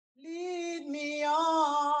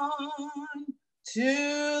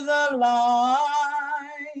to the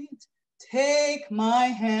light. Take my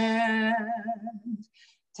hand,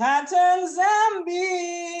 Tata Nzambe,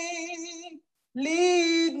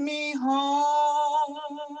 lead me home.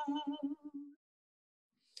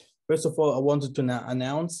 First of all, I wanted to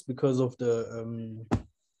announce because of the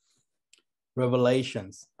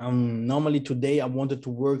revelations. Normally today I wanted to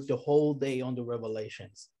work the whole day on the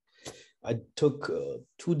revelations. I took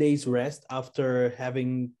 2 days rest after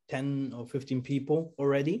having 10 or 15 people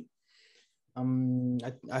already.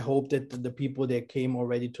 I hope that the people that came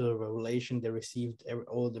already to the revelation, they received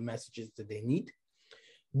all the messages that they need.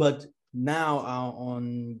 But now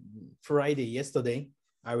on Friday, yesterday,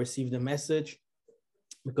 I received a message,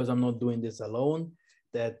 because I'm not doing this alone,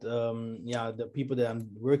 that the people that I'm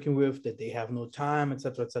working with, that they have no time,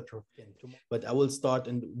 etc., etc. But I will start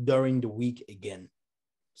during the week again.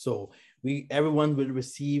 So everyone will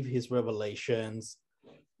receive his revelations,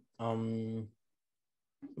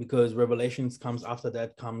 because revelations comes after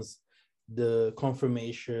that comes the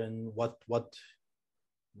confirmation. What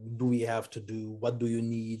do we have to do? What do you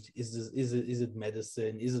need? Is it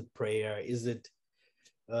medicine? Is it prayer? Is it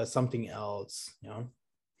something else?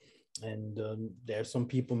 And there are some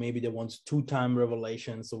people, maybe they want 2-time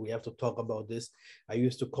revelation, so we have to talk about this. I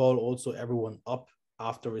used to call also everyone up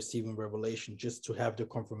after receiving revelation, just to have the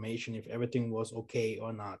confirmation if everything was okay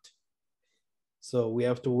or not. So we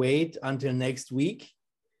have to wait until next week,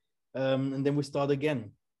 and then we start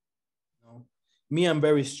again. Me, I'm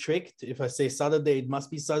very strict. If I say Saturday, it must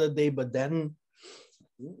be Saturday, but then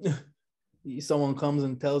someone comes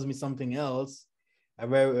and tells me something else, I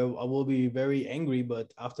will be very angry,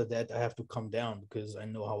 but after that, I have to calm down because I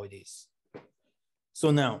know how it is. So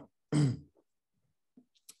now,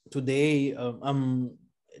 today,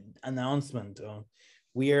 announcement.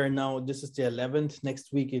 We are now, this is the 11th.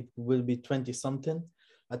 Next week, it will be 20 something.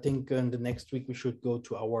 I think the next week we should go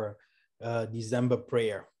to our December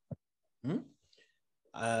prayer.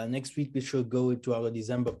 Next week, we should go to our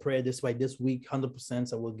December prayer. That's why this week,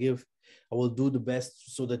 100% I will do the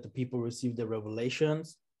best so that the people receive the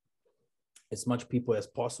revelations, as much people as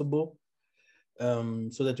possible,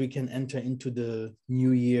 so that we can enter into the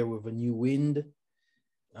new year with a new wind.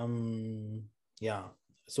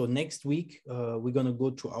 So next week, we're going to go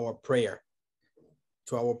to our prayer.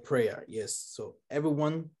 Yes. So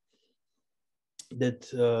everyone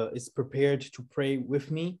that is prepared to pray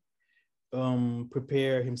with me,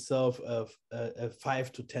 prepare himself a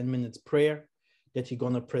 5 to 10 minutes prayer that he's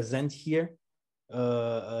gonna present here.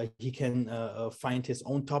 He can find his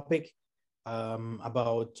own topic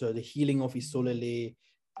about the healing of Isolele,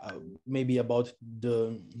 maybe about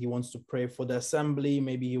he wants to pray for the assembly,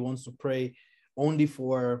 maybe he wants to pray only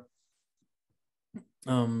for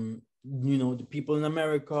the people in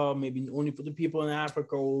America, maybe only for the people in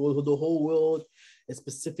Africa, or the whole world, a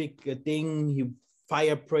specific thing,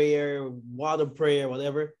 fire prayer, water prayer,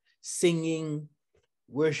 whatever, singing,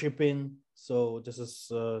 worshiping. So this is,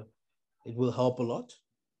 it will help a lot.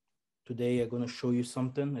 Today, I'm going to show you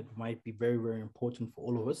something that might be very, very important for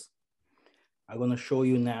all of us. I'm going to show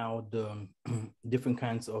you now the different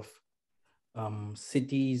kinds of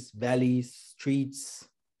cities, valleys, streets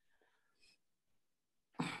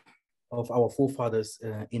of our forefathers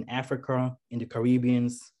in Africa, in the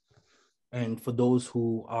Caribbeans. And for those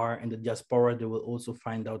who are in the diaspora, they will also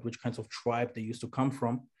find out which kinds of tribe they used to come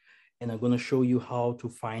from. And I'm going to show you how to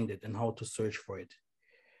find it and how to search for it.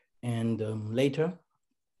 And later,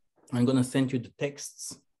 I'm going to send you the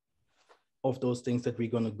texts of those things that we're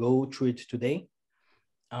going to go through it today.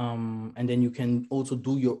 And then you can also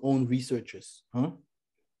do your own researches. Okay.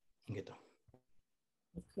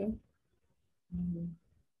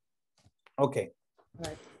 Okay.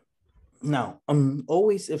 Right. Now,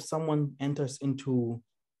 always if someone enters into,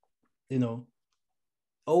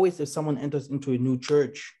 always if someone enters into a new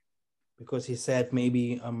church, because he said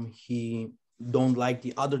maybe he don't like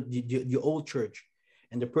the old church,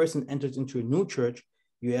 and the person enters into a new church,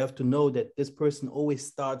 you have to know that this person always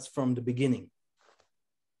starts from the beginning,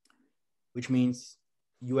 which means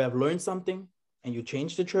you have learned something and you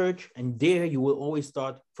change the church, and there you will always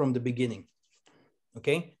start from the beginning.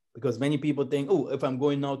 Okay? Because many people think, oh, if I'm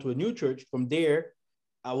going now to a new church, from there,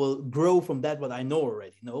 I will grow from that what I know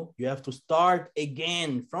already. No, you have to start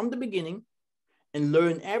again from the beginning and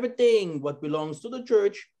learn everything what belongs to the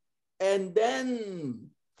church. And then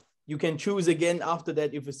you can choose again after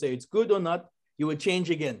that. If you say it's good or not, you will change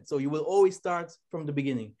again. So you will always start from the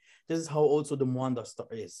beginning. This is how also the Mwanda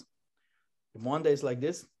is. The Mwanda is like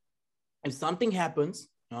this. If something happens,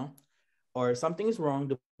 or something is wrong,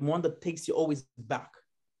 the Mwanda takes you always back.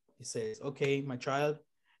 He says, okay, my child,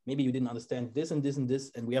 maybe you didn't understand this and this and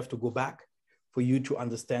this, and we have to go back for you to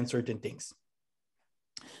understand certain things.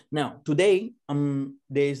 Now, today,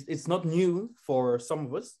 it's not new for some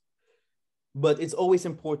of us, but it's always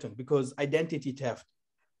important because identity theft,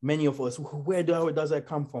 many of us, where does I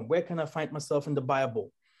come from? Where can I find myself in the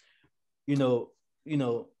Bible? I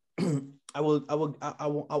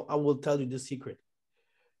will tell you the secret.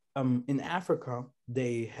 In Africa,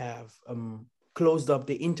 they have closed up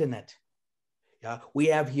the internet. Yeah, we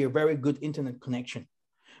have here very good internet connection,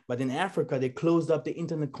 but in Africa, they closed up the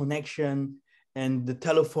internet connection, and the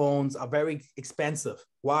telephones are very expensive.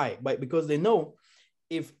 Why? Because they know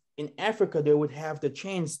if in Africa they would have the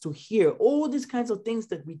chance to hear all these kinds of things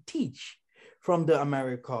that we teach from the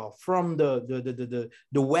America, from the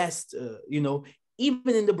West,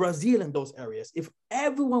 even in the Brazil and those areas. If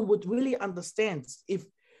everyone would really understand, if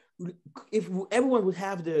everyone would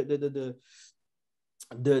have the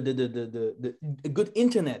good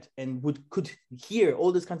internet and could hear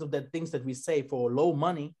all these kinds of things that we say for low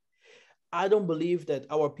money, I don't believe that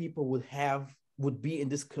our people would be in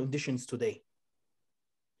these conditions today.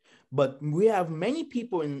 But we have many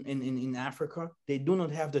people in Africa, they do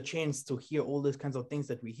not have the chance to hear all these kinds of things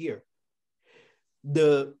that we hear.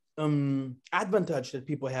 The advantage that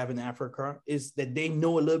people have in Africa is that they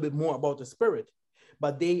know a little bit more about the spirit,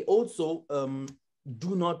 but they also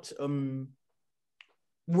do not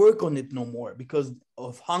work on it no more because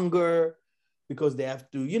of hunger, because they have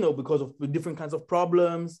to, because of different kinds of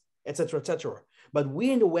problems, etc., etc. But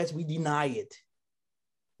we in the West, we deny it.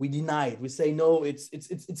 We deny it. We say, no, it's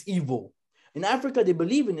evil. In Africa, they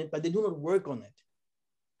believe in it, but they do not work on it.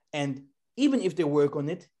 And even if they work on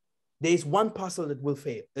it, there's one puzzle that will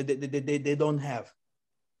fail. They don't have.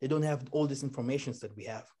 They don't have all these informations that we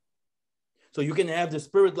have. So you can have the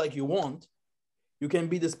spirit like you want. You can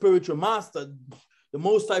be the spiritual master. The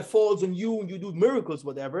Most High falls on you and you do miracles,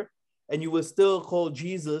 whatever. And you will still call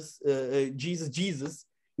Jesus, Jesus.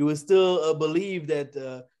 You will still believe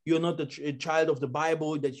that you're not a child of the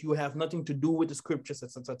Bible, that you have nothing to do with the scriptures,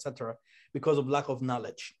 etc., etc., because of lack of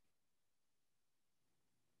knowledge.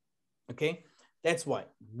 Okay, that's why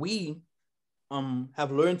we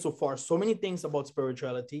have learned so far so many things about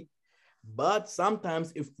spirituality, but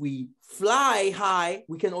sometimes if we fly high,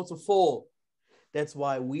 we can also fall. That's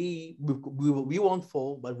why we won't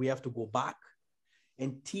fall, but we have to go back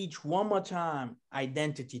and teach one more time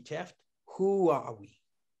identity theft. Who are we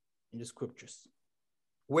in the scriptures?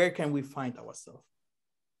 Where can we find ourselves?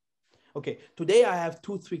 Okay, today I have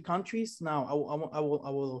 2-3 countries. Now I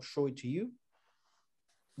will show it to you.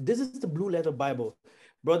 This is the Blue Letter Bible.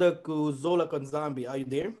 Brother Kuzola Konzambi, are you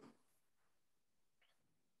there?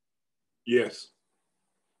 Yes.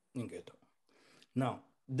 Okay. Now,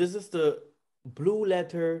 this is the Blue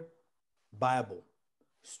Letter Bible,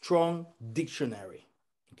 Strong Dictionary.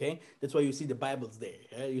 Okay, that's why you see the Bibles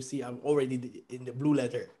there. You see I'm already in the Blue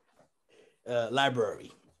Letter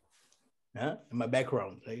library. In my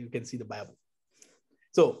background, you can see the Bible.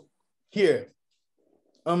 So here,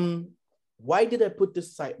 why did I put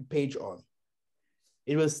this page on?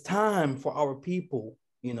 It was time for our people,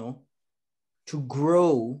 to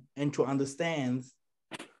grow and to understand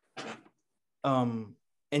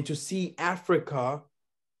and to see Africa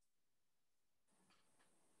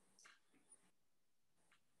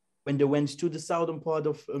when they went to the southern part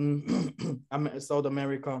of South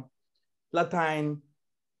America, Latin,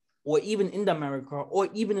 or even in America, or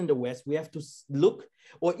even in the West. We have to look,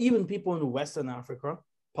 or even people in the Western Africa,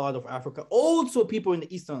 part of Africa, also people in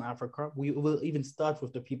the Eastern Africa. We will even start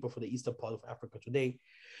with the people for the Eastern part of Africa today.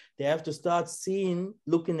 They have to start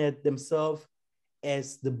looking at themselves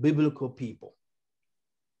as the biblical people.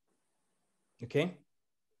 Okay?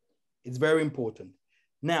 It's very important.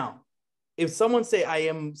 Now, if someone say I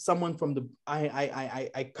am someone from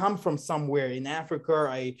I come from somewhere in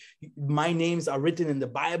Africa, my names are written in the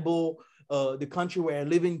Bible, the country where I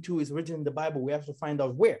live into is written in the Bible, we have to find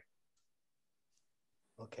out where.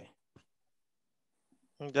 Okay.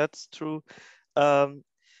 That's true.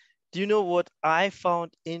 Do you know what I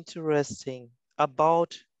found interesting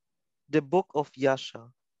about the book of Yasha?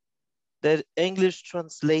 The English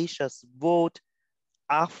translations wrote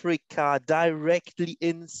Africa directly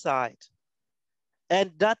inside.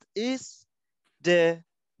 And that is the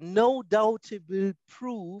no doubtable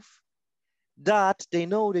proof that they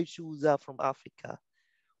know the Jews are from Africa.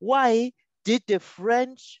 Why did the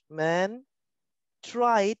Frenchman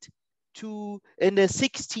try to, in the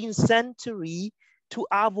 16th century, to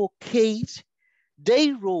advocate?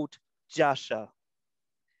 They wrote Jasha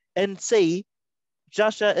and say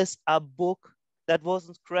Jasha is a book that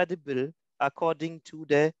wasn't credible according to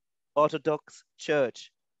the Orthodox Church.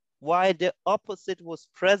 while the opposite was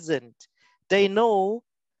present. They know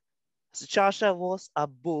Yissa'Yah was a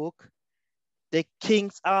book the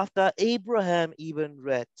kings after Abraham even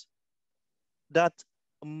read, that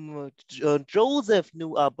Joseph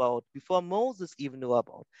knew about before Moses even knew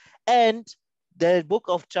about. And the book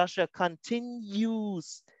of Joshua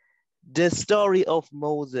continues the story of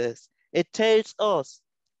Moses. It tells us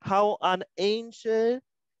how an angel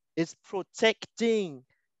is protecting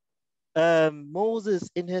Moses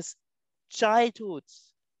in his childhood,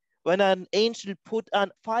 when an angel put a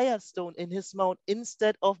firestone in his mouth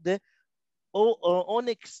instead of the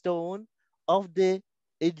onyx stone of the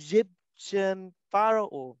Egyptian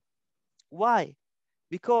pharaoh. Why?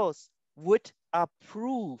 Because with our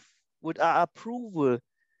approval,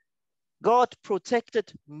 God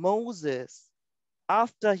protected Moses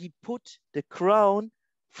after he put the crown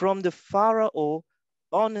from the pharaoh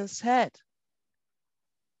on his head.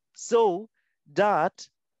 So that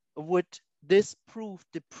with this proof,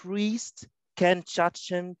 the priest can judge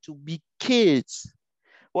him to be killed.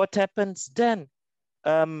 What happens then?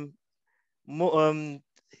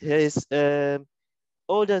 His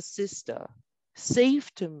older sister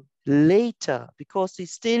saved him later because he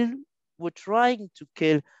still were trying to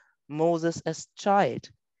kill Moses as child.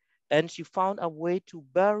 And she found a way to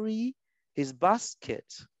bury his basket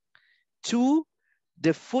to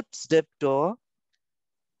the footstep door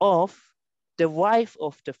of the wife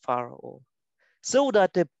of the Pharaoh, so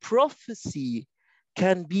that the prophecy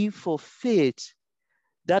can be fulfilled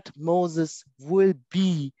that Moses will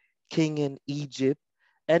be king in Egypt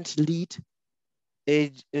and lead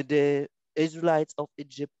the Israelites of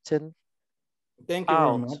Egyptian Thank you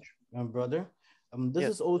very much, brother. This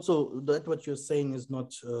Yes. is also that what you're saying is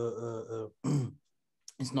not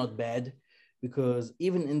it's not bad, because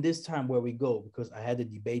even in this time where we go, because I had a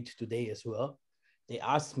debate today as well, they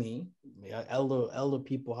asked me, elder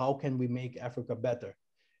people, how can we make Africa better?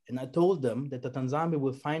 And I told them that the Tanzania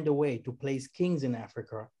will find a way to place kings in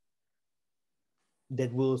Africa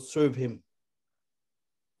that will serve him.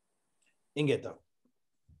 Ingeta.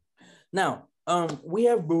 Now, we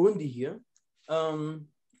have Burundi here.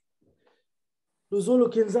 Luzolo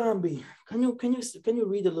Kinzambi, can you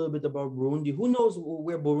read a little bit about Burundi? Who knows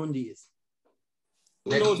where Burundi is?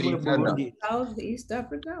 Who knows where Burundi is? South East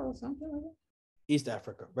Africa or something like that? East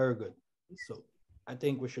Africa, very good. So I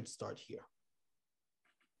think we should start here.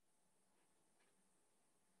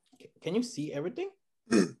 Can you see everything?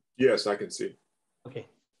 Yes, I can see. Okay,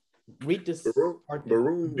 read this.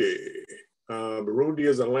 Burundi. Burundi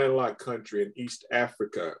is a landlocked country in East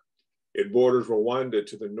Africa. It borders Rwanda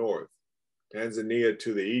to the north, Tanzania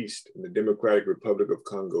to the east, and the Democratic Republic of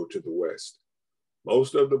Congo to the west.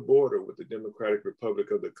 Most of the border with the Democratic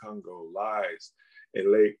Republic of the Congo lies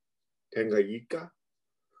in Lake Tanganyika.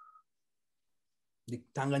 The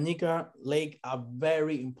Tanganyika Lake are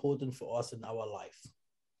very important for us in our life,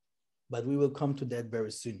 but we will come to that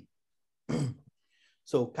very soon.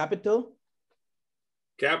 So capital?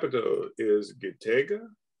 Capital is Gitega.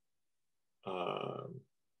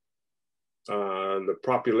 The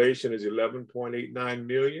population is 11.89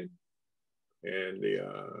 million, and the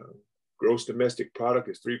gross domestic product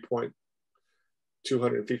is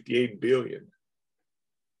 3.258 billion.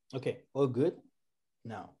 Okay, all good.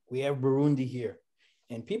 Now we have Burundi here,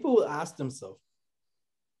 and people will ask themselves,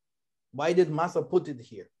 why did Massa put it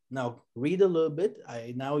here? Now read a little bit.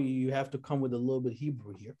 Now you have to come with a little bit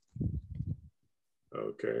Hebrew here.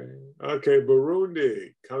 Okay,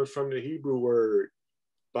 Burundi comes from the Hebrew word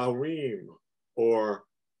Barim, or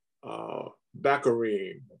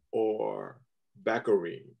Bakarim, or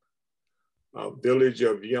Bakarim, a village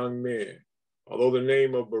of young men. Although the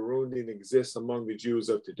name of Burundi exists among the Jews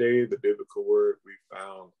of today, the biblical word we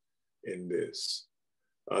found in this.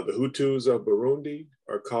 The Hutus of Burundi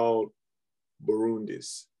are called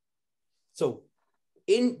Burundis. So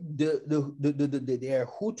in they are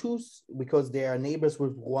Hutus because they are neighbors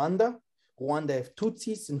with Rwanda. Rwanda have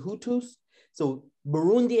Tutsis and Hutus. So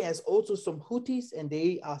Burundi has also some Hutus, and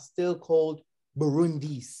they are still called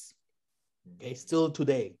Burundis. Okay, still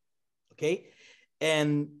today. Okay,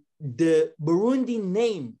 and the Burundi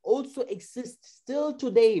name also exists still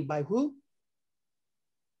today by who?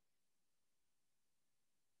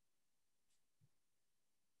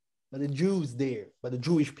 By the Jews there, by the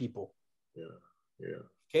Jewish people. Yeah.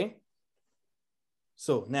 Okay.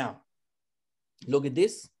 So now, look at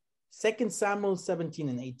this. 2 Samuel 17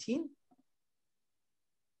 and 18.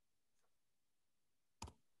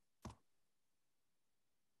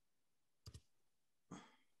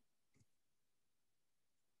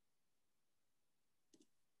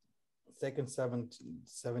 Second 17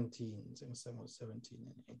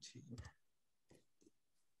 and 18.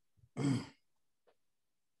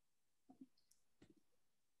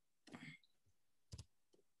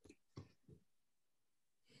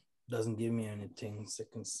 Doesn't give me anything.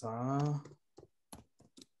 Second Samuel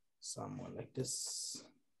like this.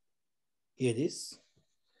 Here it is.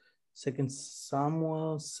 Second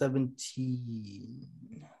Samuel 17.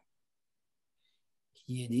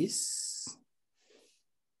 Here it is.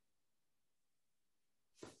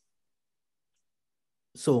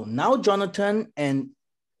 So now Jonathan and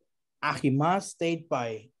Ahimaaz stayed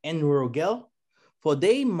by En-Rogel, for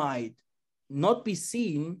they might not be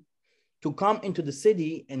seen to come into the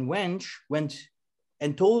city, and went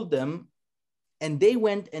and told them, and they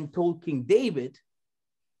went and told King David.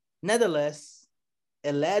 Nevertheless,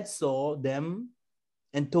 a lad saw them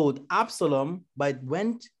and told Absalom, but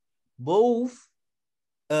went both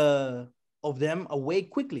of them away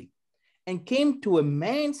quickly and came to a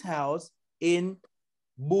man's house in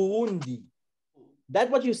Burundi.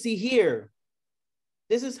 That's what you see here.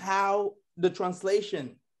 This is how the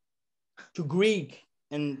translation to Greek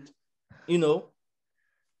and, you know,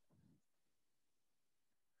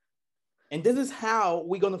 and this is how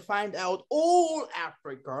we're going to find out all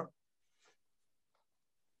Africa,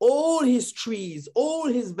 all his trees, all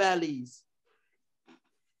his valleys,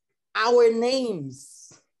 our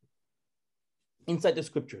names inside the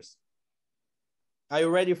scriptures. Are you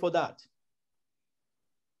ready for that?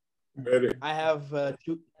 Ready. I have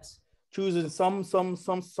chosen some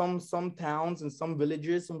towns and some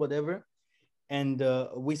villages and whatever, and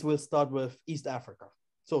we will start with East Africa.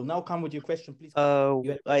 So now come with your question, please.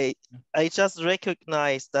 I just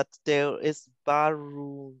recognize that there is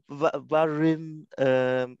Barim,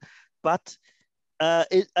 but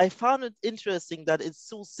I found it interesting that it's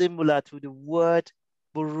so similar to the word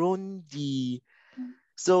Burundi.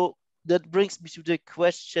 So that brings me to the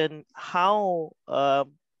question: how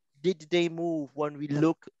did they move when we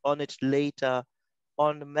look on it later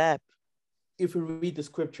on the map? If you read the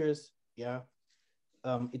scriptures, yeah,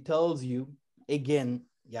 it tells you again,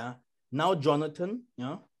 yeah. Now Jonathan,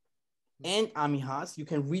 yeah, and Ahimaaz, you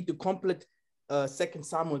can read the complete 2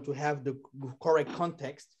 Samuel to have the correct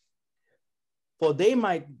context. For they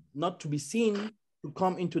might not to be seen to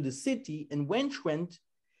come into the city, and went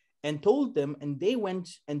and told them, and they went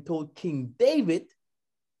and told King David.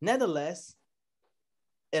 Nevertheless,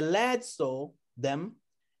 a lad saw them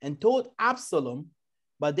and told Absalom,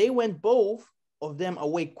 but they went both of them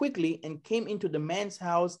away quickly and came into the man's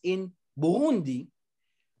house in Burundi,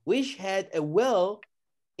 which had a well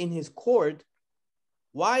in his court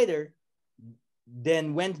wider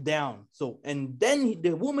than went down. So, and then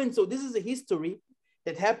the woman, so this is a history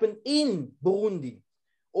that happened in Burundi.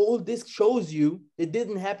 All this shows you it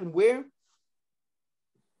didn't happen where?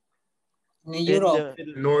 In Europe.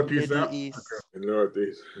 Northeast Middle Africa. East. In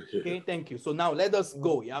Northeast. Yeah. Okay, thank you. So now let us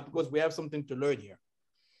go, yeah, because we have something to learn here.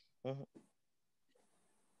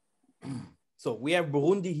 So we have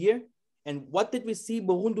Burundi here. And what did we see?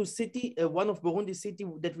 Burundi city, one of Burundi city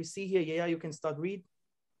that we see here. Yeah, you can start read.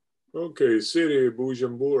 Okay, city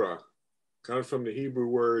Bujumbura comes from the Hebrew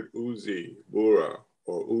word Uzi, Bura,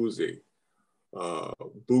 or Uzi,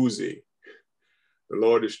 Boozy. The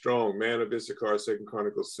Lord is strong, man of Issachar, 2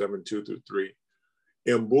 Chronicles 7:2-3.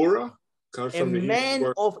 Mbura comes from the man Hebrew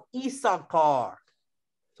word of Issachar.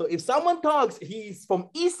 So if someone talks, he's from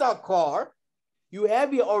Issachar, you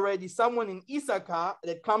have here already someone in Issachar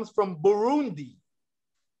that comes from Burundi.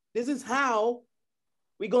 This is how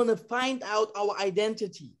we're going to find out our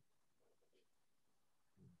identity.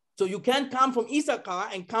 So you can't come from Issachar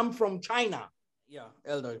and come from China. Yeah,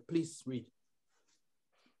 Elder, please read.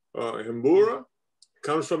 Mbura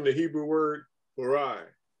comes from the Hebrew word Hurai,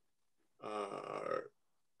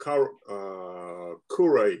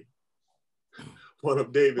 Kurai, one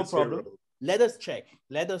of David's heroes. Let us check.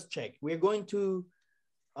 We're going to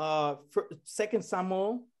 2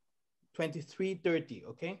 Samuel 23:30,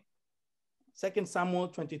 okay? 2 Samuel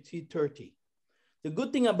 23:30. The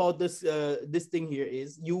good thing about this this thing here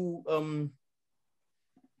is you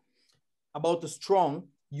about the strong,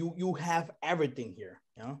 you have everything here,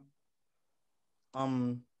 yeah.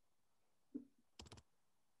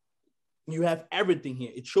 You have everything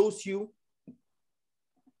here. It shows you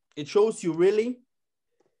really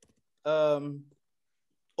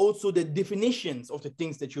also the definitions of the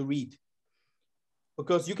things that you read,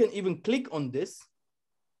 because you can even click on this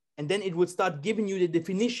and then it would start giving you the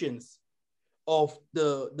definitions of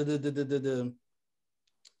the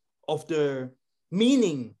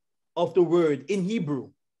meaning of the word in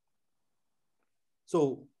Hebrew.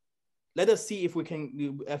 So let us see if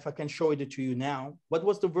I can show it to you now. What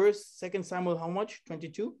was the verse? 2 Samuel, how much?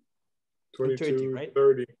 22? 22, 30, right?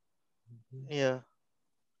 30. Yeah.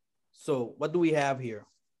 So what do we have here?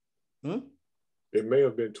 It may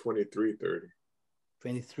have been 2330.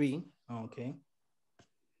 23. Okay.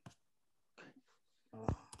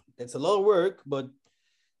 That's a lot of work, but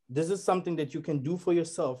this is something that you can do for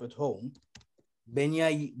yourself at home.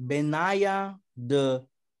 Benaiah the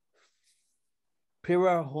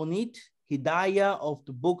Pirahonite, Hidayah of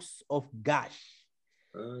the books of Gash.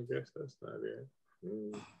 I guess that's not it.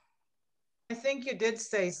 I think you did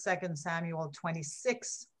say 2 Samuel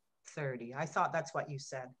 26:30. I thought that's what you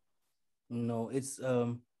said. No, it's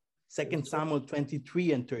 2 Samuel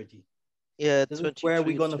 23 and 30. Yeah, this is where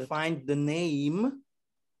we're going to 23. find the name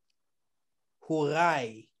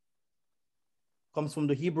Hurai. Comes from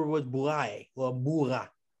the Hebrew word burai or bura.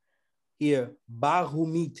 Here,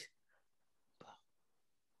 Barhumit.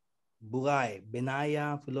 Burai,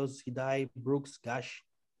 Benaiah, Philos, Hidai, Brooks, Gash.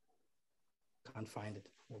 Can't find it.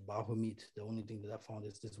 Or Barhumit. The only thing that I found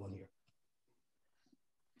is this one here.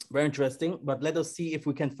 Very interesting, but let us see if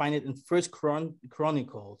we can find it in First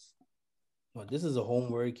Chronicles. Oh, this is a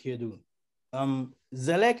homework here, dude.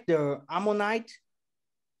 Zelek the Ammonite,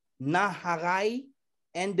 Naharai,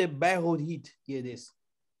 and the Berodite. Here it is.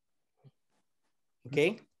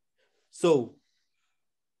 Okay, so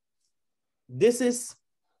this is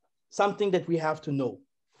something that we have to know.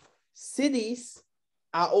 Cities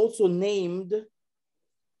are also named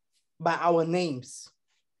by our names.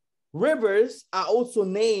 Rivers are also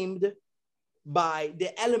named by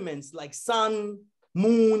the elements like sun,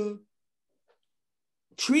 moon.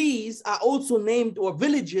 Trees are also named, or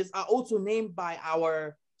villages are also named by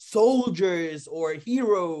our soldiers or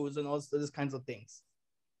heroes and all those kinds of things.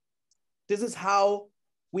 This is how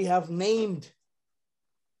we have named,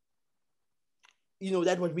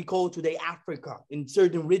 that what we call today Africa in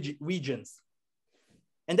certain regions.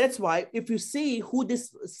 And that's why if you see who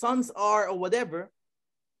these sons are or whatever,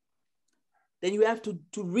 then you have to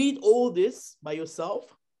read all this by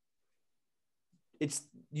yourself. It's,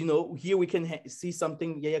 here we can see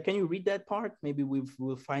something. Yeah, can you read that part? Maybe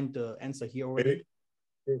we'll find the answer here already.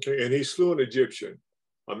 Okay, and he slew an Egyptian,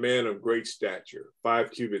 a man of great stature,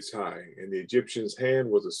 5 cubits high, and the Egyptian's hand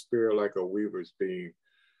was a spear like a weaver's beam.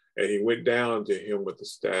 And he went down to him with the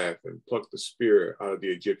staff and plucked the spear out of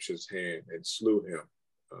the Egyptian's hand and slew him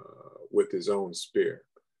with his own spear.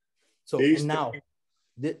 So now,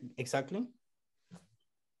 exactly.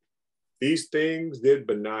 These things did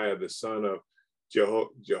Benaiah the son of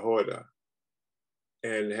Jehoiada,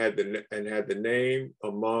 and had the name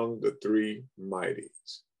among the 3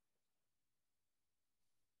 mighties.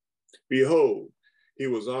 Behold, he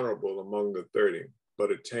was honorable among the 30,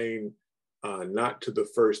 but attained not to the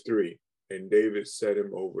first 3, and David set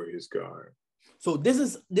him over his guard. So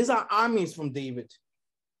these are armies from David.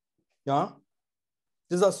 Yeah,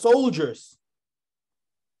 these are soldiers.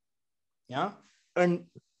 Yeah, and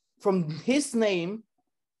from his name,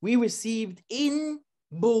 we received in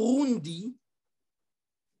Burundi.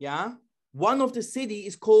 Yeah, one of the cities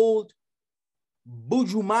is called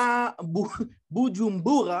Bujumbura.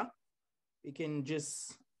 We can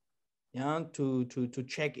just, to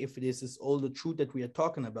check if this is all the truth that we are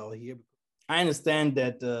talking about here. I understand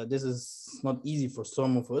that this is not easy for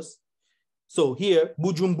some of us. So here,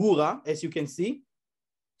 Bujumbura, as you can see.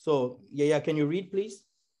 So, yeah, can you read, please?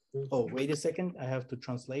 Oh, wait a second. I have to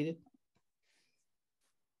translate it.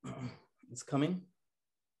 It's coming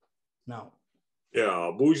now.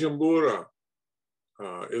 Yeah, Bujumbura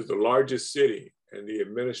is the largest city and the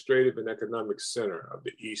administrative and economic center of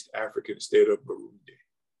the East African state of Burundi.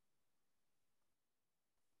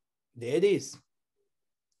 There it is.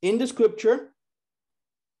 In the scripture,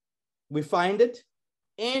 we find it,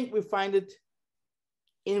 and we find it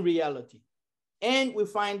in reality, and we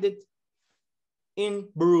find it in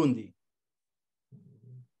Burundi.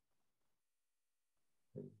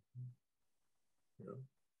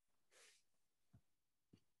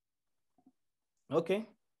 Okay.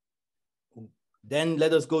 Then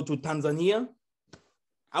let us go to Tanzania.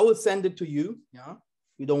 I will send it to you. Yeah.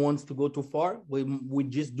 You don't want to go too far. We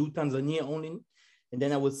just do Tanzania only. And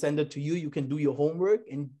then I will send it to you. You can do your homework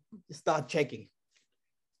and start checking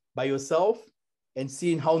by yourself and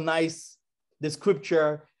seeing how nice the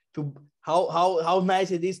scripture, how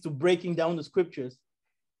nice it is to breaking down the scriptures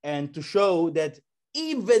and to show that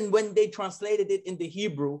even when they translated it in the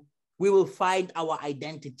Hebrew, we will find our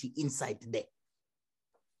identity inside there.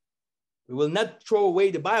 We will not throw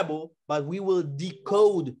away the Bible, but we will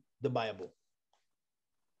decode the Bible.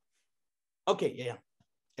 Okay, yeah.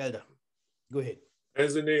 Elder, go ahead.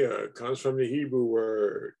 Tanzania comes from the Hebrew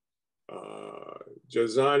word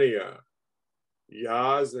Jazania,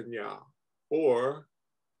 Yah, or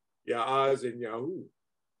Ya'az and Yahu.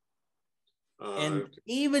 And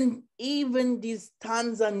even this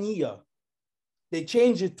Tanzania, they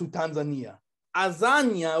changed it to Tanzania.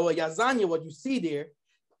 Azania or Yazania, what you see there,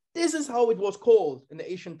 this is how it was called in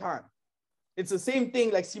the ancient time. It's the same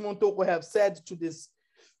thing like Simon Toko have said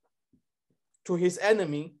to his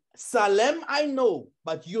enemy, Salem I know,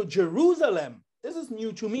 but your Jerusalem, this is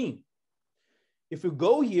new to me. If you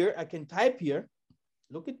go here, I can type here,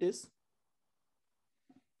 look at this.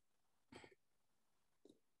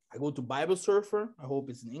 I go to Bible Surfer. I hope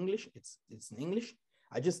it's in English. It's in English.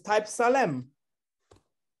 I just type Salem.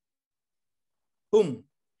 Boom.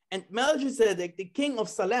 And Melchizedek, the king of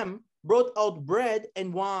Salem, brought out bread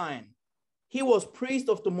and wine. He was priest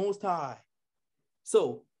of the Most High.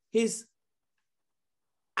 So his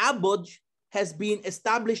abode has been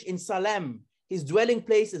established in Salem. His dwelling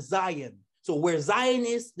place is Zion. So where Zion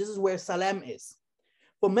is, this is where Salem is.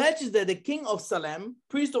 For Melchizedek, the king of Salem,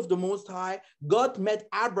 priest of the Most High, God met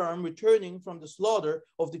Abraham returning from the slaughter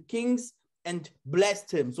of the kings and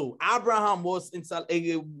blessed him. So Abraham was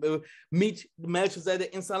meet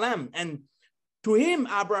Melchizedek in Salem. And to him,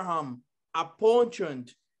 Abraham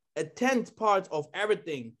apportioned a 10th part of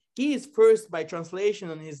everything. He is first by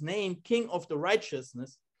translation on his name, King of the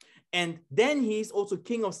Righteousness. And then he is also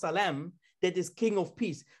King of Salem, that is King of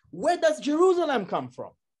Peace. Where does Jerusalem come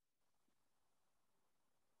from?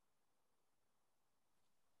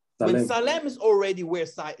 When Salem is already where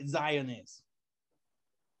Zion is.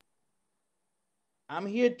 I'm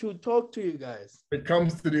here to talk to you guys. It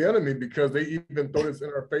comes to the enemy because they even throw this in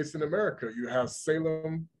our face in America. You have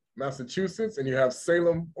Salem, Massachusetts, and you have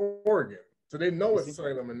Salem, Oregon. So they know it's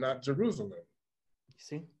Salem and not Jerusalem. You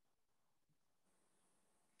see?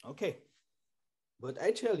 Okay. But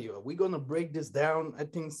I tell you, we're going to break this down. I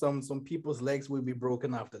think some people's legs will be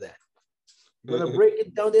broken after that. We're going to break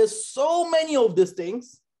it down. There's so many of these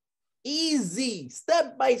things. Easy.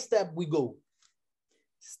 Step by step we go.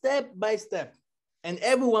 Step by step. And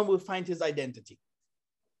everyone will find his identity.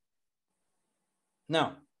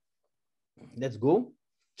 Now, let's go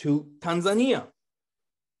to Tanzania.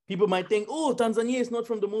 People might think, oh, Tanzania is not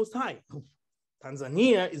from the Most High.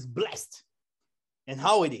 Tanzania is blessed. And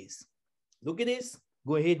how it is. Look at this.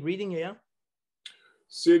 Go ahead reading here.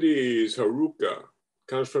 Cities, Haruka,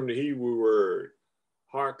 comes from the Hebrew word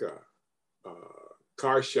Harka,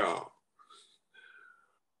 Karshal,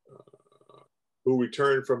 who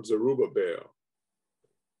returned from Zerubbabel.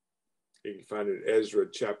 You can find it in Ezra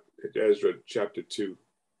chapter 2,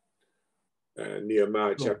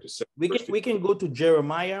 Nehemiah chapter 7. We can go to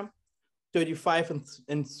Jeremiah 35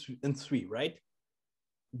 and 3, right?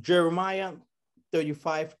 Jeremiah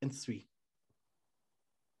 35 and 3.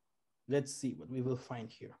 Let's see what we will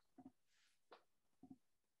find here.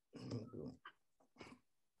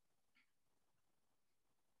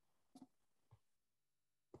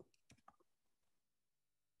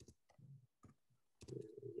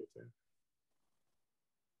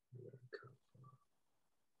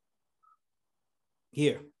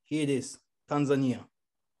 Here it is, Tanzania.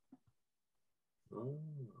 Oh.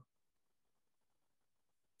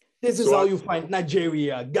 This is how you find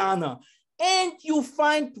Nigeria, Ghana, and you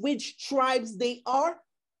find which tribes they are,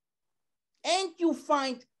 and you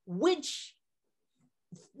find which,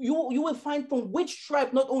 you will find from which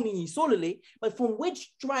tribe, not only Isolele, but from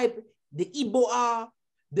which tribe the Igbo are,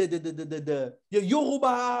 the Yoruba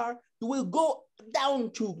are. You will go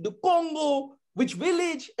down to the Congo, which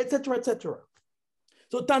village, etc., etc.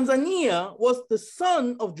 So Tanzania was the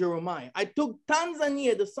son of Jeremiah. I took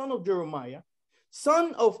Tanzania, the son of Jeremiah,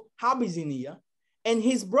 son of Habiziniah, and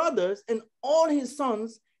his brothers and all his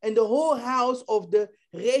sons and the whole house of the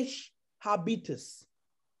Rehabites.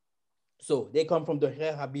 So they come from the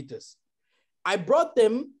Rehabites. I brought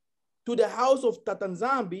them to the house of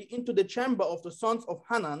Tatanzambi into the chamber of the sons of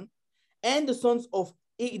Hanan and the sons of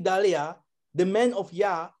Igdalia, the men of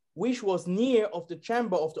Yah, which was near of the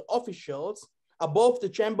chamber of the officials, above the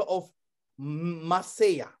chamber of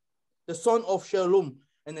Maaseiah, the son of Shalom,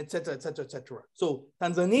 and etc., etc., etc. So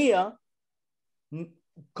Tanzania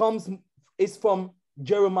is from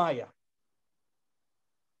Jeremiah.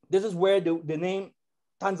 This is where the name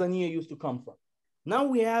Tanzania used to come from. Now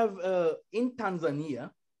we have in Tanzania,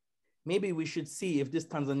 maybe we should see if this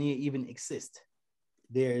Tanzania even exists.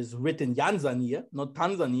 There's written Yanzania, not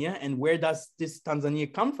Tanzania. And where does this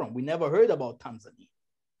Tanzania come from? We never heard about Tanzania.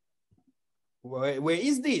 Where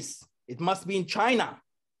is this? It must be in China.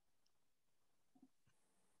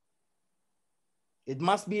 It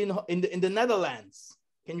must be in the Netherlands.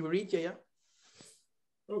 Can you read here?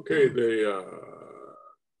 Okay, the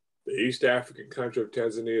East African country of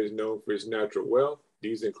Tanzania is known for its natural wealth.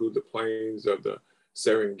 These include the plains of the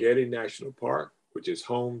Serengeti National Park, which is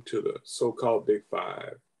home to the so-called Big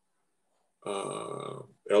Five: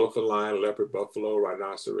 elephant, lion, leopard, buffalo,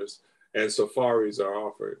 rhinoceros, and safaris are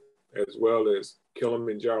offered, as well as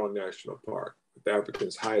Kilimanjaro National Park, with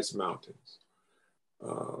Africa's highest mountains.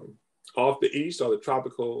 Off the east are the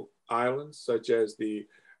tropical islands, such as the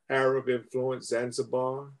Arab-influenced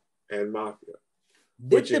Zanzibar and Mafia.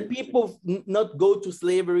 Did the people not go to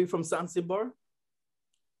slavery from Zanzibar?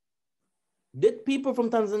 Did people from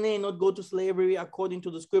Tanzania not go to slavery? According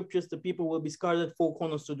to the scriptures, the people will be scattered at four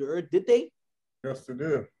corners to the earth. Did they? Yes, they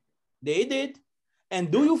did. They did.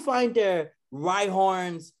 And do you find their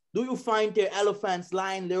rhyhorns? Do you find their elephants,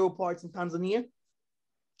 lion, leopards in Tanzania?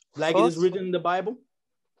 Like it is written in the Bible?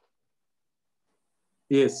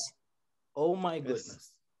 Yes. Oh my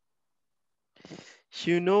goodness.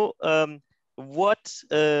 You know, what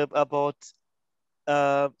about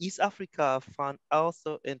East Africa I found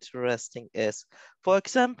also interesting is, for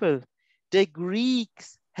example, the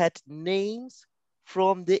Greeks had names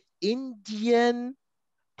from the Indian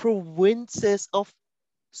provinces of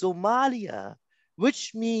Somalia,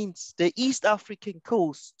 which means the East African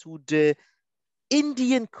coast to the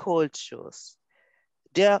Indian cultures.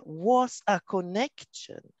 There was a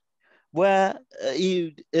connection where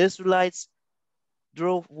Israelites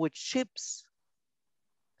drove with ships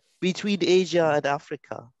between Asia and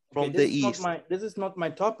Africa from the east. This is not my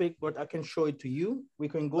topic, but I can show it to you. We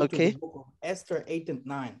can go to the book of Esther 8 and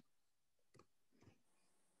 9.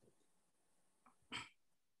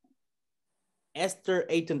 Esther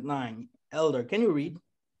 8 and 9. Elder, can you read?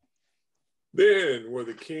 Then were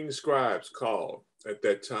the king's scribes called at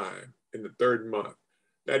that time in the 3rd month,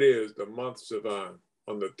 that is the month Sivan,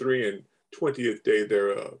 on the 23rd day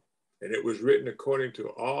thereof. And it was written according to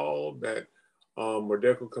all that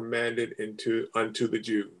Mordecai commanded unto the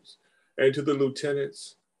Jews, and to the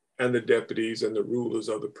lieutenants and the deputies and the rulers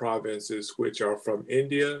of the provinces which are from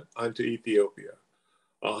India unto Ethiopia,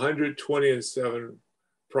 127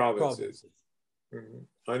 provinces.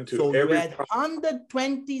 Unto so every you had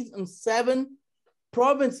 127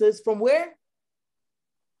 provinces from where?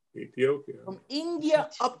 Ethiopia. From India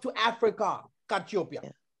up to Africa, Ethiopia.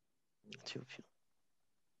 Yeah. Ethiopia.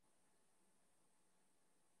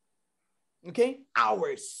 Okay,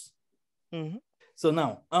 ours. So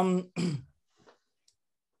now,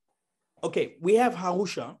 okay, we have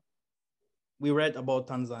Harusha. We read about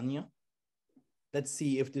Tanzania. Let's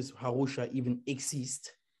see if this Harusha even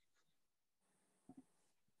exists.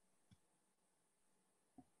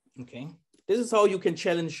 Okay, this is how you can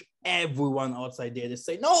challenge everyone outside there. They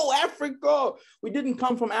say, no, Africa, we didn't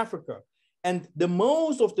come from Africa. And the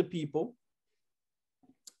most of the people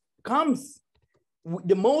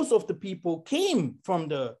came from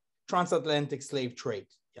the transatlantic slave trade.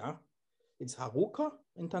 Yeah, it's Haruka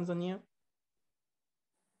in Tanzania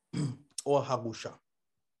or Harusha.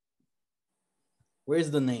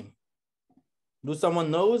 Where's the name? Do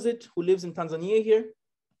someone knows it who lives in Tanzania here?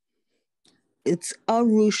 It's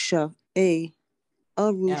Arusha. Arusha.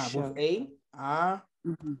 Yeah, with A.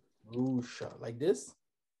 Arusha, like this.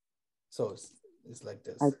 So it's like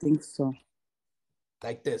this. I think so.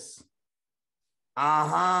 Like this.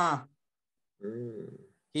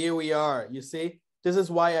 Here we are. You see, this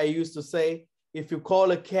is why I used to say, if you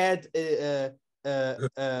call a cat, if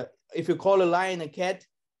you call a lion a cat,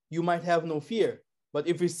 you might have no fear. But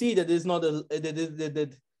if you see that it's not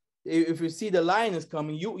if you see the lion is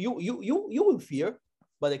coming, you will fear.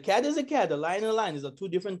 But a cat is a cat. A lion and a lion is two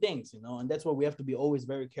different things, you know. And that's why we have to be always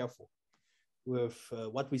very careful with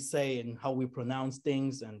what we say and how we pronounce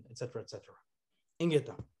things, and etc. etc.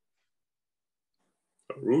 Ingeta.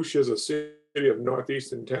 Arusha is a city of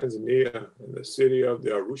northeastern Tanzania and the city of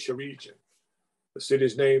the Arusha region. The city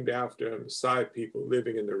is named after Maasai people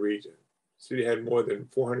living in the region. The city had more than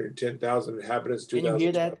 410,000 inhabitants. Can you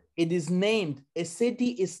hear that? It is named. A city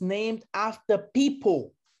is named after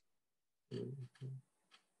people.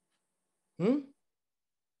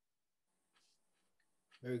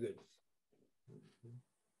 Very good.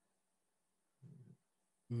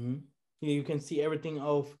 Here you can see everything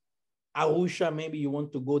of Arusha. Maybe you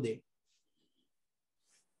want to go there.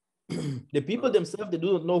 The people themselves, they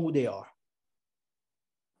do not know who they are.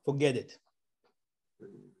 Forget it.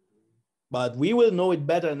 But we will know it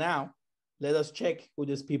better now. Let us check who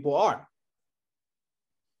these people are.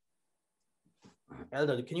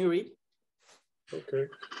 Elder, can you read? Okay.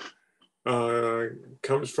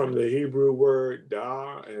 Comes from the Hebrew word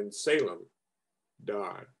dar and Salem.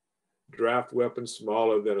 Dar. Draft weapon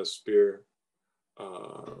smaller than a spear.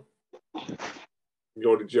 Go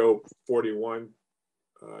to Job 41,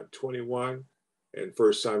 21, and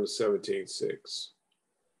 1 Samuel 17:6.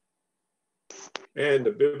 And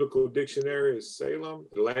the biblical dictionary is Salem,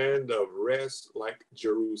 land of rest like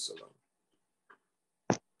Jerusalem.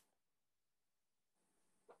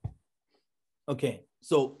 Okay,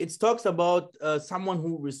 so it talks about someone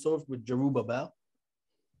who resolved with Jerubbaal.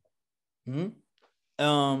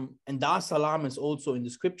 And Dar es Salaam is also in the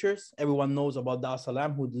scriptures. Everyone knows about Dar es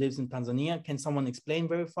Salaam who lives in Tanzania. Can someone explain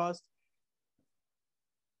very fast?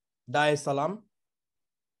 Dar es Salaam.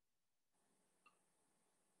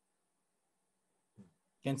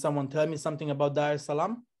 Can someone tell me something about Dar es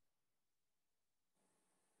Salaam?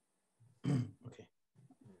 Okay.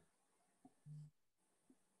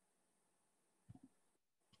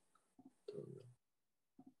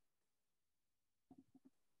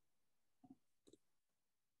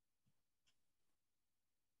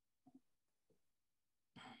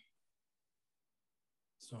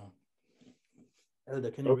 So,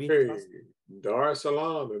 Elder, can you read fast? Dar es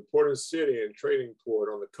Salaam, important city and trading port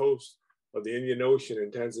on the coast of the Indian Ocean in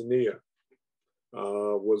Tanzania,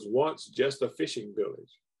 was once just a fishing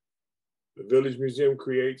village. The village museum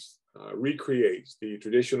recreates the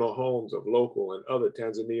traditional homes of local and other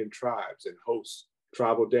Tanzanian tribes and hosts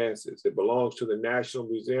tribal dances. It belongs to the National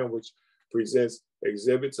Museum, which presents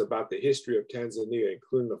exhibits about the history of Tanzania,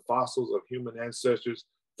 including the fossils of human ancestors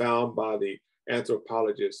found by the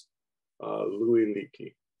anthropologist Louis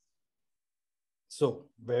Leakey. So,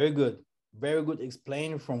 very good. Very good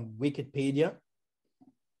explained from Wikipedia.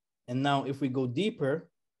 And now if we go deeper,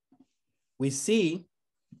 we see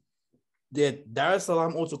that Dar es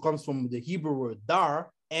Salaam also comes from the Hebrew word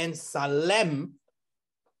Dar and Salem.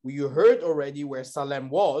 You heard already where Salem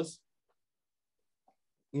was,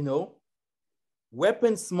 you know,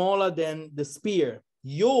 weapons smaller than the spear.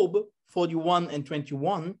 Job 41 and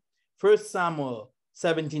 21, 1 Samuel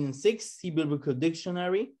 17 and 6, Hebrew Biblical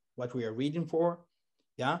Dictionary, what we are reading for.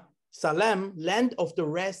 Yeah. Salem, land of the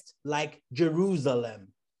rest like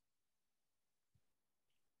Jerusalem.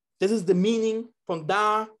 This is the meaning from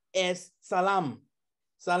Dar es Salaam.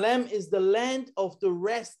 Salem is the land of the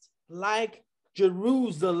rest like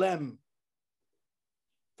Jerusalem.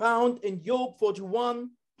 Found in Job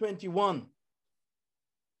 41, 21.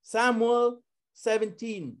 Samuel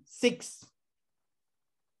 17, 6.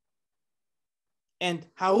 And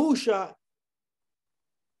Harusha,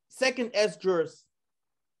 2nd Esdras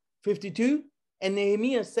 52, and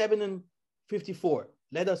Nehemiah 7 and 54.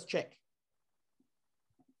 Let us check.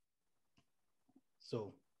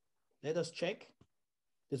 So let us check.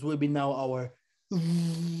 This will be now our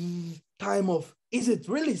time of, is it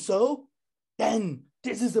really so? Then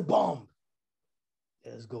this is a bomb.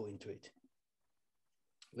 Let us go into it.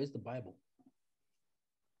 Where's the Bible?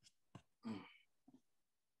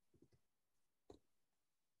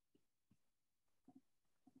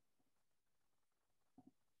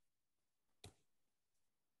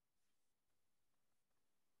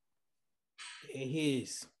 Here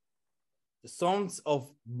is the sons of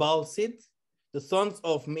Balsid, the sons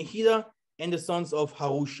of Mehida, and the sons of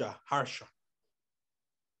Harsha. Harsha.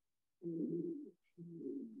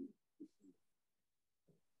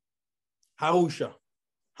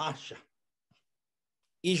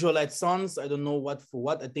 Israelite sons, I don't know what for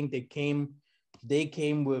what. I think they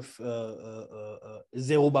came with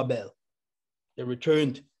Zerubbabel. They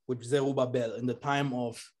returned with Zerubbabel in the time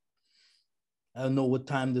of, I don't know what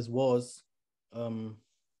time this was.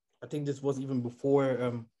 I think this was even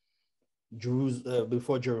before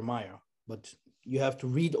before Jeremiah, but you have to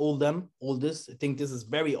read all this. I think this is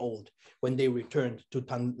very old when they returned to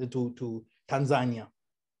Tanzania.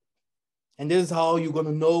 And this is how you're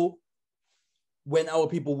gonna know when our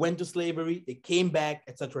people went to slavery, they came back,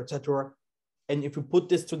 etc., etc. And if you put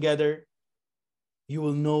this together, you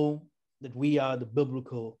will know that we are the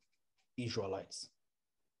biblical Israelites.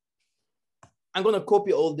 I'm gonna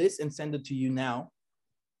copy all this and send it to you now.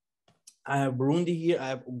 I have Burundi here, I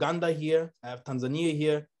have Uganda here, I have Tanzania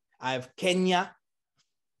here, I have Kenya.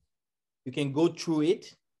 You can go through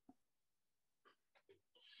it.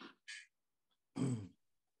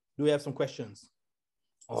 Do we have some questions?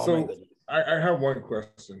 Oh, so I have one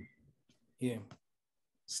question. Yeah.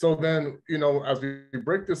 So then, you know, as we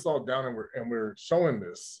break this all down and we're showing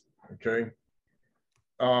this, okay,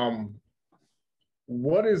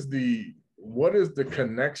 what is the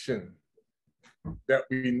connection that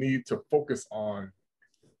we need to focus on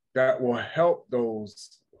that will help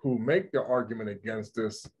those who make the argument against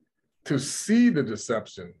this to see the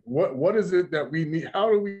deception? What is it that we need? How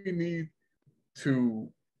do we need to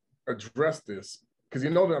address this? Because, you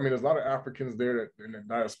know, that, I mean, there's a lot of Africans there that, and the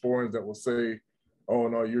diasporans that will say, oh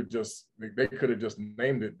no, you're just, they could have just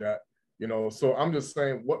named it that, you know. So I'm just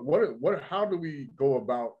saying, how do we go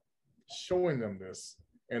about showing them this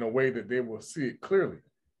in a way that they will see it clearly.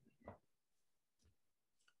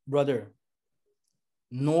 Brother,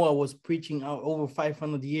 Noah was preaching out over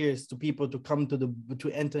 500 years to people to come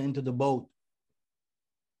to enter into the boat.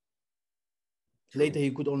 Later,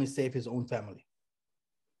 he could only save his own family.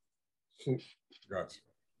 Gotcha.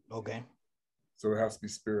 Okay. So it has to be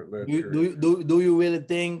spirit-led. Do you really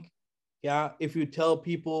think, yeah, if you tell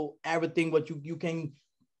people everything, what you can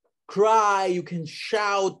cry, you can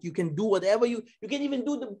shout, you can do whatever, you can even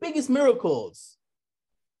do the biggest miracles.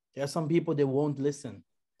 There are some people that won't listen,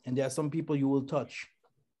 and there are some people you will touch.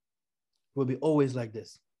 It will be always like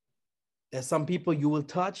this. There's some people you will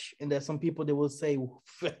touch, and there's some people that will say,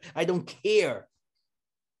 I don't care.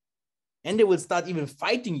 And they will start even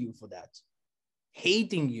fighting you for that,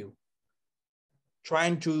 hating you,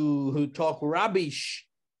 trying to talk rubbish.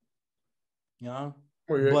 Yeah.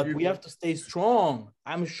 Well, yeah, but we have to stay strong.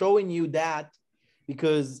 I'm showing you that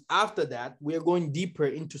because after that, we are going deeper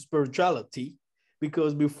into spirituality,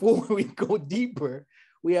 because before we go deeper,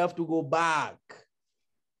 we have to go back.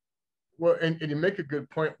 Well, and you make a good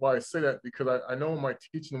point why I say that, because I know in my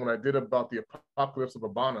teaching when I did about the apocalypse of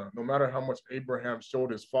Abana, no matter how much Abraham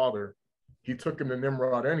showed his father, he took him to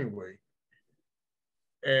Nimrod anyway.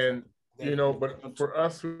 And, you know, but for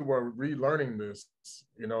us who are relearning this,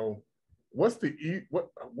 you know, what's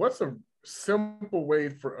a simple way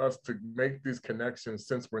for us to make these connections,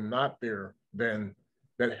 since we're not there, then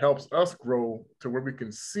that helps us grow to where we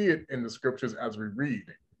can see it in the scriptures as we read?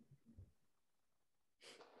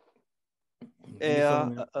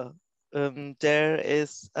 Yeah, there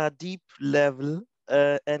is a deep level,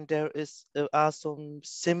 and there are some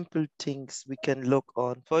simple things we can look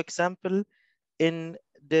on. For example, in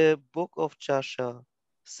the book of Joshua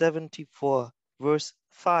 74, verse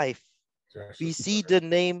 5, we see the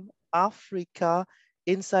name Africa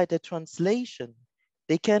inside the translation.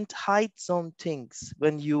 They can't hide some things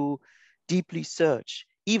when you deeply search,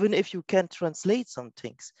 even if you can't translate some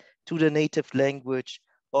things to the native language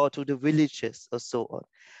or to the villages or so on.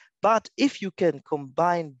 But if you can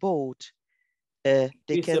combine both, they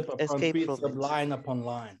can't escape from it. Line upon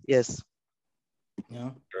line. Yes.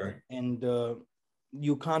 Yeah. Okay. And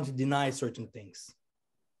you can't deny certain things.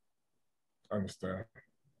 I understand.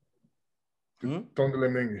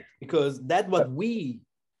 Because that's what we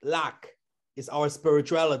lack, is our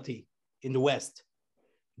spirituality in the West.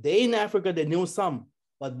 They in Africa, they know some,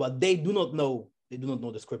 but what they do not know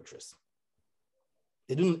the scriptures.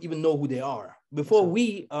 They don't even know who they are. Before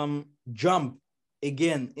we jump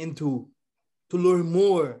again into to learn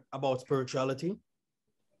more about spirituality,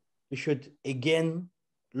 we should again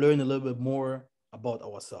learn a little bit more about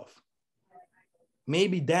ourselves.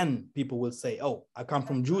 Maybe then people will say, oh, I come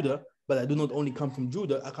from Judah, but I do not only come from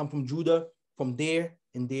Judah, I come from Judah from there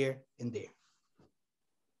and there and there.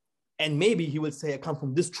 And maybe he will say, I come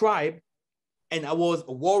from this tribe, and I was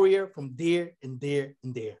a warrior from there and there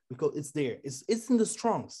and there, because it's there. It's in the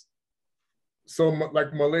Strongs. So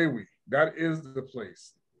like Malawi, that is the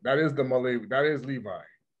place. That is the Malawi. That is Levi.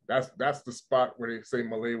 That's the spot where they say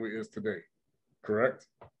Malawi is today. Correct?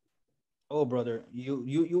 Oh, brother,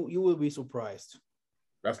 you will be surprised.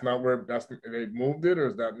 That's not where they moved it, or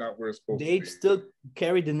is that not where it's supposed to be? They still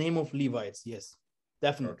carry the name of Levites. Yes,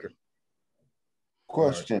 definitely. Okay.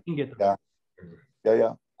 Question. Right.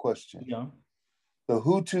 Yeah. Question. Yeah. The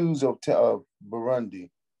Hutus of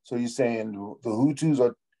Burundi. So you're saying the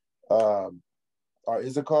Hutus are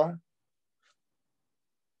Issachar?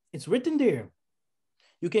 It's written there.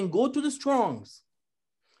 You can go to the Strongs.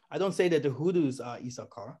 I don't say that the Hutus are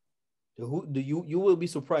Issachar. You will be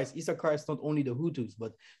surprised. Issachar is not only the Hutus,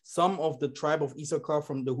 but some of the tribe of Issachar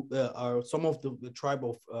from are some of the tribe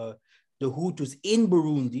of the Hutus in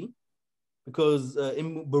Burundi, because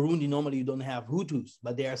in Burundi normally you don't have Hutus,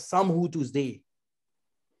 but there are some Hutus there.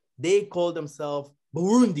 They call themselves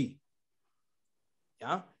Burundi,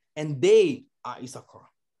 yeah, and they are Issachar.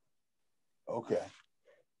 Okay.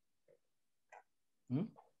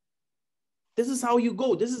 This is how you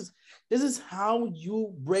go. This is how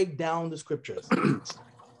you break down the scriptures.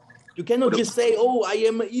 You cannot just say, "Oh, I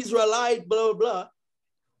am an Israelite," blah blah blah.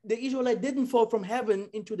 The Israelite didn't fall from heaven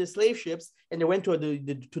into the slave ships and they went to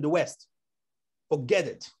the west. Forget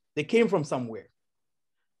it. They came from somewhere.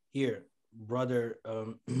 Here, brother,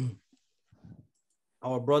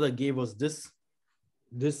 our brother gave us this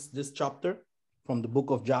chapter from the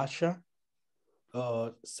book of Joshua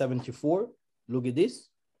 74. Look at this.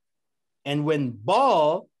 And when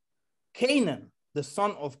Baal, Canaan, the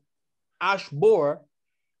son of Ashbor,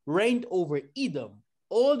 reigned over Edom,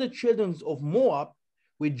 all the children of Moab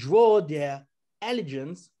withdraw their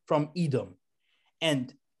allegiance from Edom.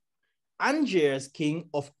 And Anger's king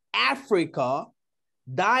of Africa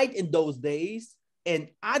died in those days, and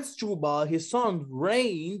Adjubal, his son,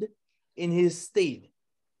 reigned in his stead.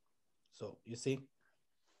 So you see,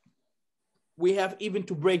 we have even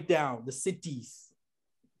to break down the cities.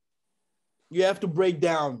 You have to break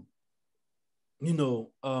down, you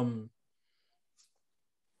know,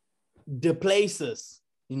 the places,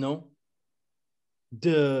 you know,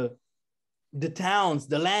 the towns,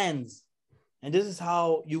 the lands. And this is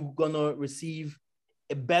how you're gonna receive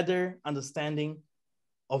a better understanding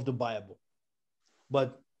of the Bible.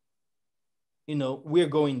 But, you know, we're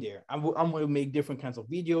going there. I'm gonna make different kinds of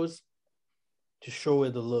videos to show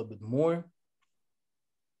it a little bit more,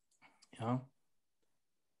 yeah,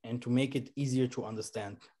 and to make it easier to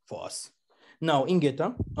understand for us. Now,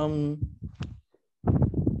 Ingeta,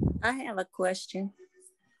 I have a question.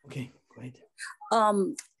 okay, go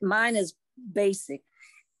ahead. Mine is basic.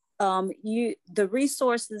 The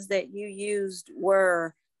resources that you used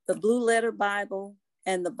were the Blue Letter Bible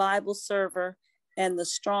and the Bible Server and the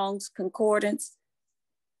Strong's Concordance.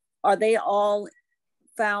 Are they all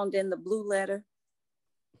found in the Blue Letter?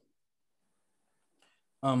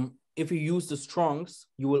 If you use the Strong's,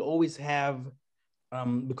 you will always have,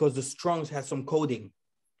 because the Strong's has some coding.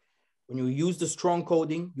 When you use the Strong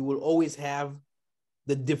coding, you will always have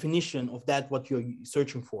the definition of that, what you're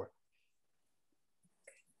searching for.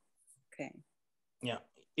 Okay. Yeah.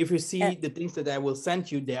 If you see the things that I will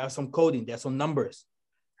send you, there are some coding, there are some numbers.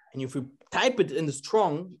 And if you type it in the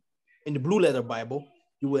Strong, in the Blue Letter Bible,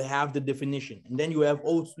 you will have the definition. And then you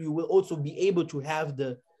will also be able to have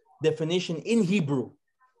the definition in Hebrew.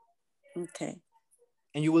 Okay.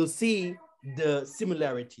 And you will see the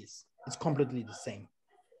similarities. It's completely the same.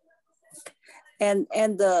 And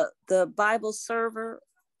the Bible Server,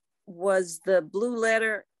 was the Blue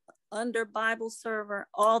Letter under Bible Server?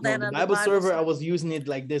 All that No, the under Bible Server, I Server? was using it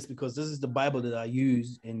like this because this is the Bible that I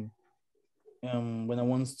use in when I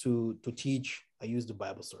want to teach. I use the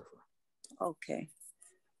Bible Server. Okay.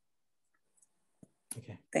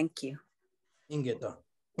 Okay. Thank you. Ingeta.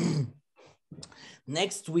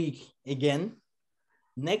 Next week, we're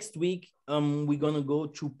gonna go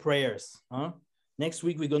to prayers. Next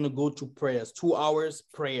week, we're gonna go to prayers, 2 hours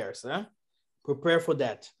prayers. Prepare for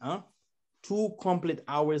that. 2 complete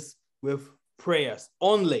hours with prayers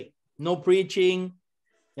only. No preaching,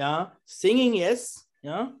 yeah. Singing, yes,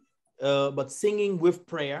 yeah. But singing with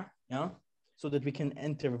prayer, yeah, so that we can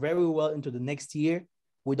enter very well into the next year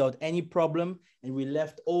without any problem. And we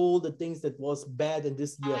left all the things that was bad in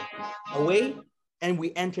this year away, and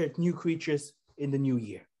we entered new creatures in the new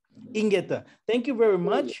year. Ingeta, thank you very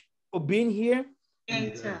much for being here.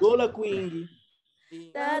 Dola kuingi.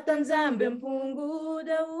 Tata Nzambe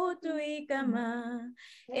mpunguda utu ikama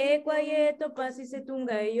ekwa yeto pasi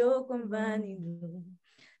setunga yo kombani.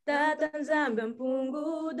 Tata Nzambe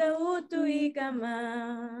mpunguda utu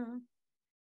ikama